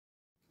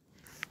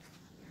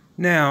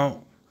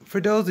Now, for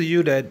those of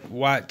you that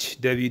watch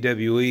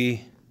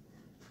WWE,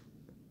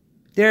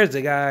 there's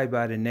a guy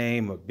by the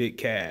name of Big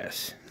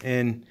Cass,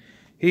 and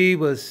he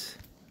was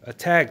a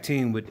tag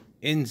team with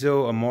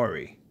Enzo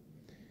Amore.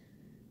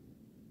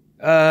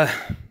 To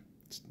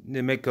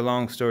make a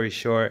long story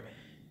short,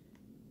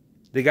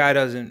 the guy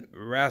doesn't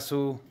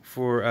wrestle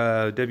for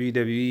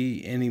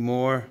WWE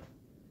anymore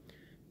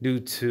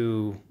due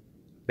to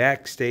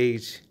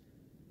backstage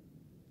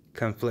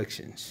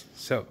conflictions.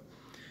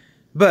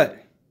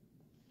 But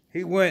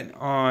he went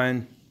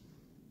on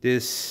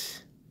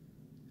this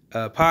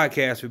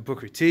podcast with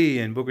Booker T,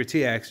 and Booker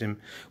T asked him,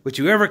 would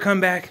you ever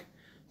come back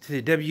to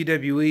the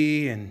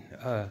WWE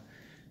and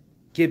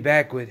get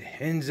back with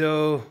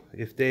Enzo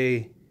if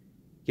they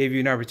gave you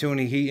an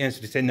opportunity? He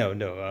instantly said, no,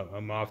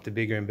 I'm off to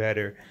bigger and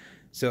better.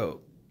 So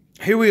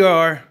here we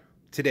are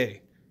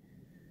today.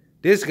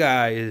 This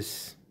guy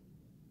is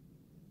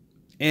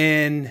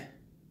in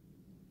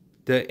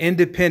the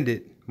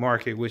independent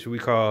market, which we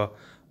call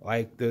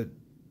like the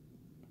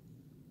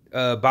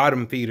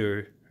bottom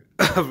feeder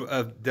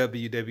of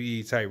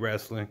WWE type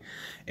wrestling.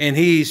 And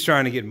he's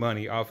trying to get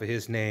money off of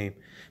his name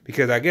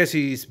because I guess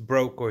he's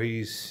broke or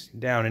he's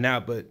down and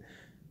out. But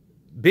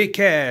Big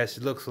Cass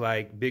looks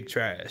like big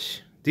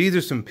trash. These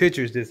are some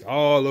pictures that's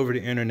all over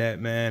the internet,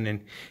 man.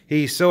 And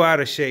he's so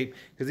out of shape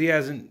because he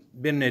hasn't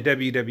been in the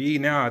WWE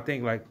now, I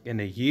think, like in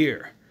a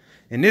year.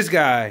 And this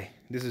guy,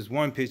 this is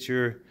one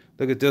picture.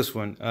 Look at this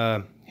one.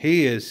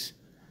 He's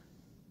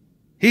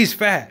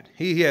fat.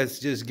 He has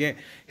just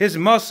his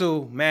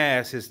muscle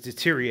mass has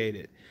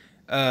deteriorated.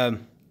 I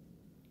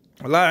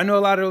know a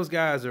lot of those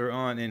guys are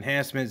on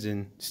enhancements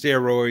and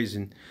steroids,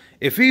 and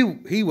if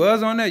he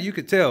was on that, you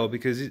could tell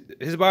because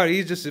his body,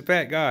 he's just a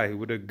fat guy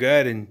with a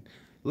gut, and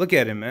look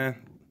at him, man.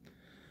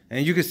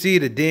 And you can see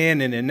the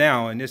then and the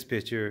now in this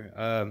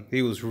picture.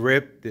 He was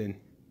ripped, and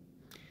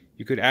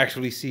you could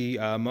actually see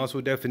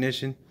muscle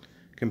definition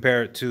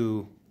compared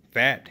to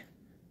fat.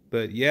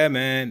 But yeah,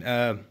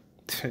 man,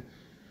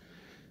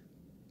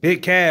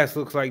 Big Cass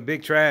looks like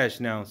big trash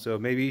now, so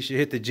maybe he should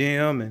hit the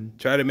gym and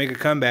try to make a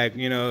comeback.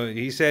 You know,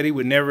 he said he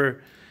would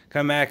never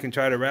come back and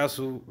try to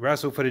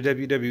wrestle for the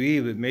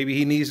WWE, but maybe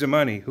he needs the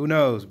money. Who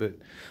knows? But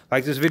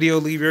like this video,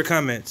 leave your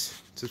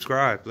comments.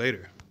 Subscribe.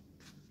 Later.